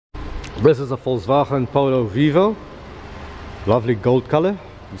This is a Volkswagen Polo Vivo, lovely gold color.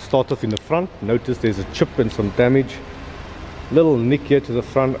 You start off in the front, notice there's a chip and some damage, little nick here to the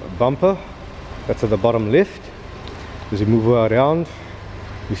front bumper, that's at the bottom left. As you move around,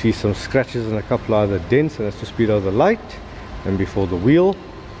 you see some scratches and a couple of other dents, and that's just below the light and before the wheel.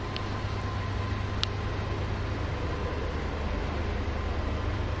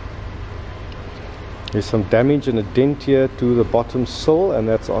 There's some damage and a dent here to the bottom sill, and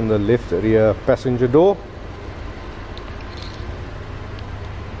that's on the left rear passenger door.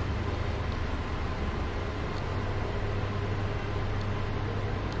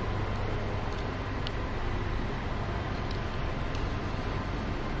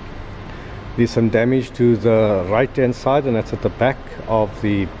 There's some damage to the right hand side, and that's at the back of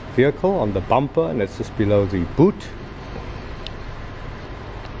the vehicle on the bumper, and that's just below the boot.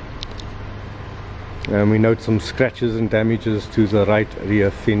 And we note some scratches and damages to the right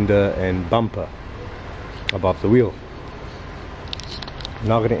rear fender and bumper above the wheel.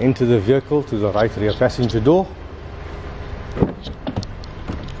 Now we're going to enter the vehicle to the right rear passenger door.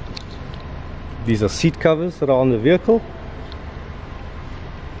 These are seat covers that are on the vehicle.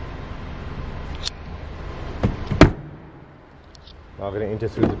 Now we're going to enter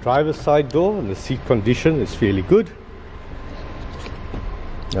through the driver's side door, and the seat condition is fairly good.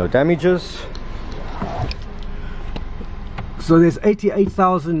 No damages. So there's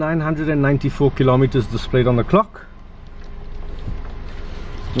 88,994 kilometers displayed on the clock.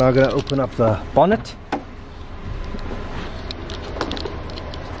 Now I'm going to open up the bonnet.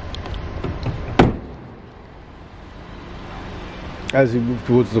 As we move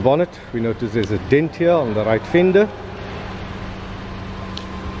towards the bonnet, we notice there's a dent here on the right fender.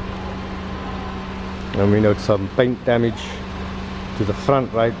 And we note some paint damage to the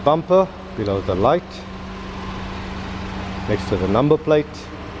front right bumper below the light, next to the number plate.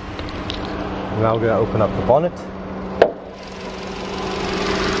 Now we're going to open up the bonnet.